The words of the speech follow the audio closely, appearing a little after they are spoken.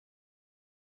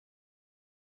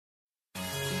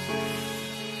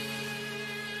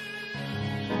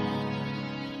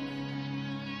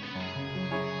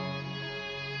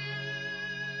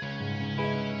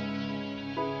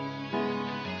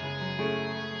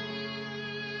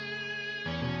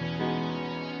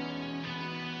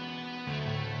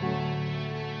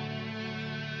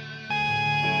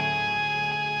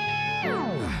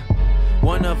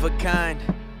One of a kind,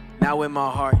 now in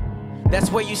my heart. That's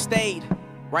where you stayed,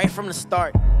 right from the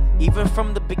start. Even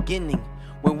from the beginning,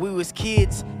 when we was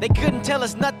kids, they couldn't tell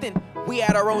us nothing. We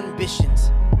had our own ambitions,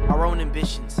 our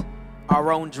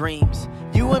own dreams.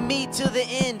 You and me to the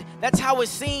end, that's how it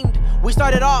seemed. We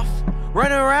started off,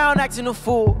 running around acting a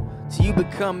fool, till you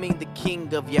becoming the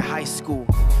king of your high school.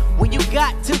 When you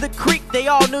got to the creek, they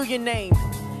all knew your name.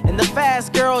 And the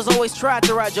fast girls always tried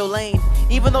to ride your lane.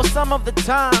 Even though some of the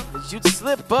time that you'd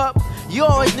slip up, you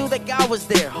always knew that God was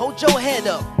there. Hold your head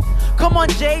up. Come on,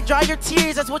 Jay, dry your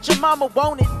tears, that's what your mama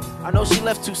wanted. I know she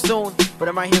left too soon, but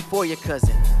I'm right here for you,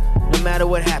 cousin. No matter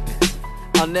what happens,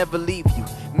 I'll never leave you.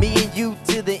 Me and you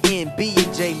to the end,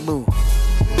 B&J move.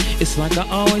 It's like I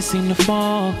always seem to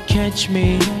fall. Catch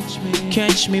me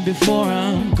before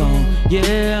I'm gone.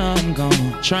 Yeah, I'm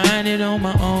gone, trying it on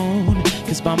my own.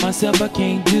 Cause by myself I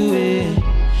can't do it.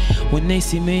 When they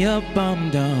see me up, I'm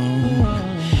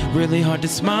down. Really hard to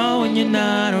smile when you're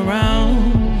not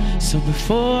around. So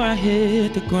before I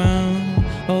hit the ground,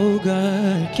 oh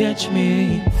God, catch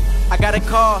me. I got a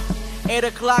call, 8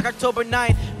 o'clock, October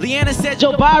 9th. Leanna said,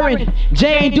 Yo, Byron,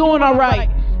 Jay ain't doing all right.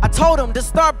 I told him to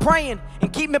start praying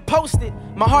and keep me posted.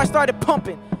 My heart started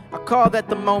pumping. I called at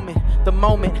the moment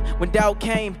when doubt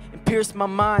came and pierced my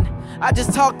mind. I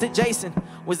just talked to Jason.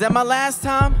 Was that my last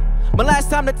time? My last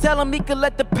time to tell him he could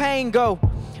let the pain go.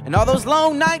 And all those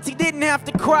long nights he didn't have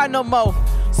to cry no more.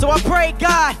 So I prayed,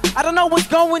 God, I don't know what's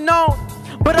going on,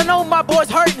 but I know my boy's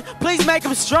hurting. Please make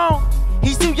him strong.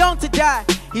 He's too young to die.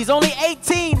 He's only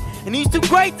 18 and he's too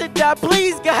great to die.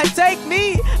 Please, God, take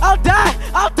me. I'll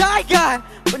die, God.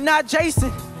 But not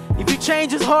Jason. If you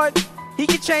change his heart, he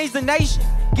can change the nation.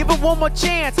 Give him one more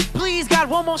chance. Please, God,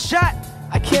 one more shot.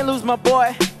 I can't lose my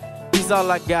boy. He's all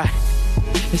I got.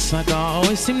 It's like I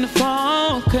always seem to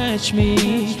fall. Catch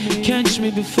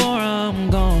me before I'm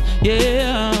gone.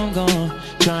 Yeah, I'm gone,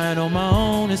 trying on my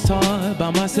own. It's hard,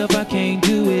 by myself I can't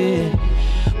do it.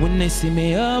 When they see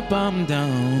me up, I'm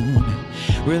down.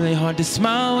 Really hard to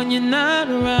smile when you're not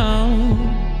around.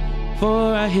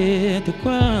 Before I hit the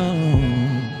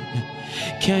ground,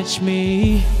 catch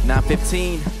me.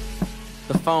 9:15,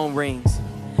 the phone rings.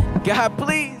 God,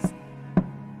 please.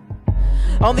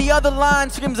 On the other line,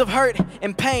 screams of hurt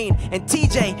and pain, and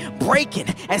TJ breaking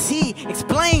as he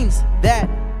explains that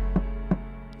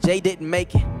Jay didn't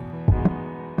make it.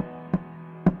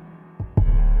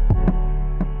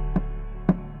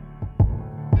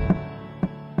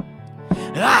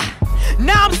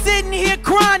 Now I'm sitting here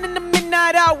crying in the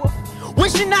midnight hour,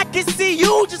 wishing I could see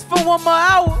you just for one more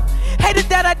hour. Hated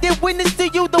that I didn't witness to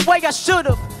you the way I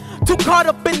should've. Too caught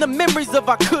up in the memories of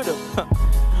I could've.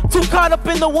 Too caught up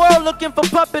in the world looking for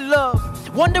puppy love,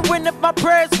 wondering if my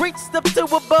prayers reached up to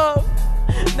above.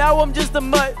 Now I'm just a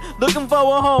mutt looking for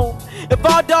a home. If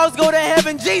all dogs go to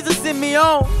heaven, Jesus send me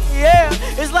home. Yeah,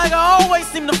 it's like I always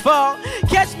seem to fall.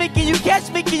 Catch me, can you catch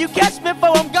me? Can you catch me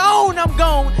before I'm gone? I'm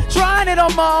gone, trying it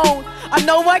on my own. I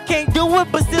know I can't do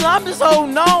it, but still I'm just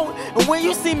holding on. And when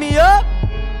you see me up,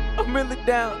 I'm really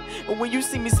down. And when you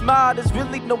see me smile, there's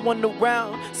really no one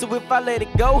around. So if I let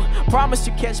it go, promise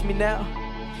you catch me now.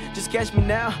 Just catch me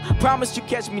now, promise you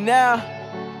catch me now.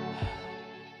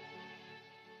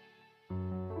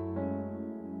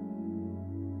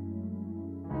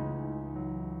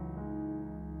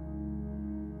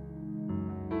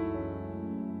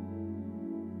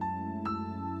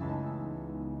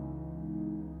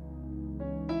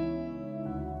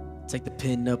 Take the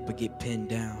pen up or get pinned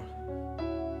down.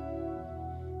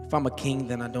 If I'm a king,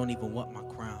 then I don't even want my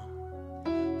crown.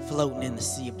 Floating in the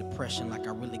sea of depression like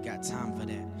I really got time for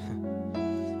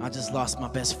that. I just lost my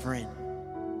best friend.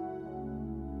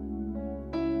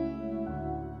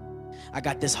 I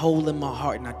got this hole in my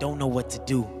heart and I don't know what to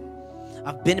do.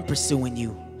 I've been pursuing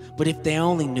you, but if they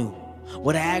only knew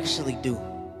what I actually do.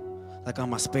 Like on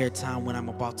my spare time when I'm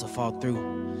about to fall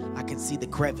through, I can see the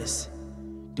crevice.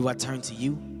 Do I turn to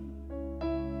you?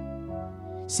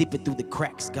 Seeping through the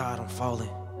cracks, God, I'm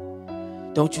falling.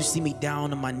 Don't you see me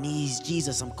down on my knees?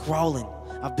 Jesus, I'm crawling.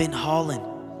 I've been hauling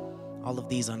all of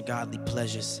these ungodly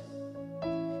pleasures,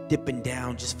 dipping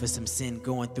down just for some sin,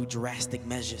 going through drastic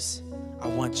measures. I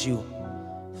want you,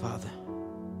 Father.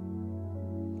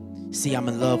 See, I'm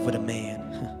in love with a man.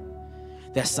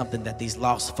 That's something that these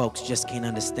lost folks just can't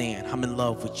understand. I'm in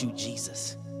love with you,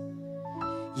 Jesus.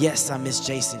 Yes, I miss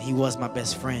Jason. He was my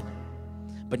best friend.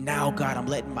 But now, God, I'm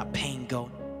letting my pain go.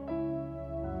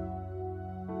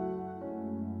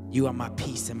 You are my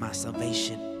peace and my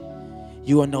salvation.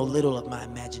 You are no little of my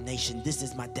imagination. This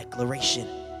is my declaration.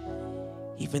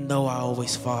 Even though I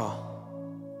always fall,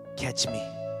 catch me.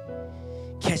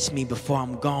 Catch me before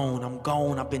I'm gone. I'm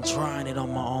gone. I've been trying it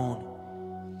on my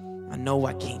own. I know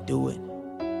I can't do it,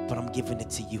 but I'm giving it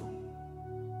to you.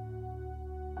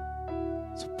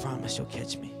 So promise you'll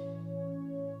catch me.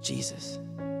 Jesus,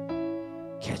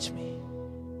 catch me.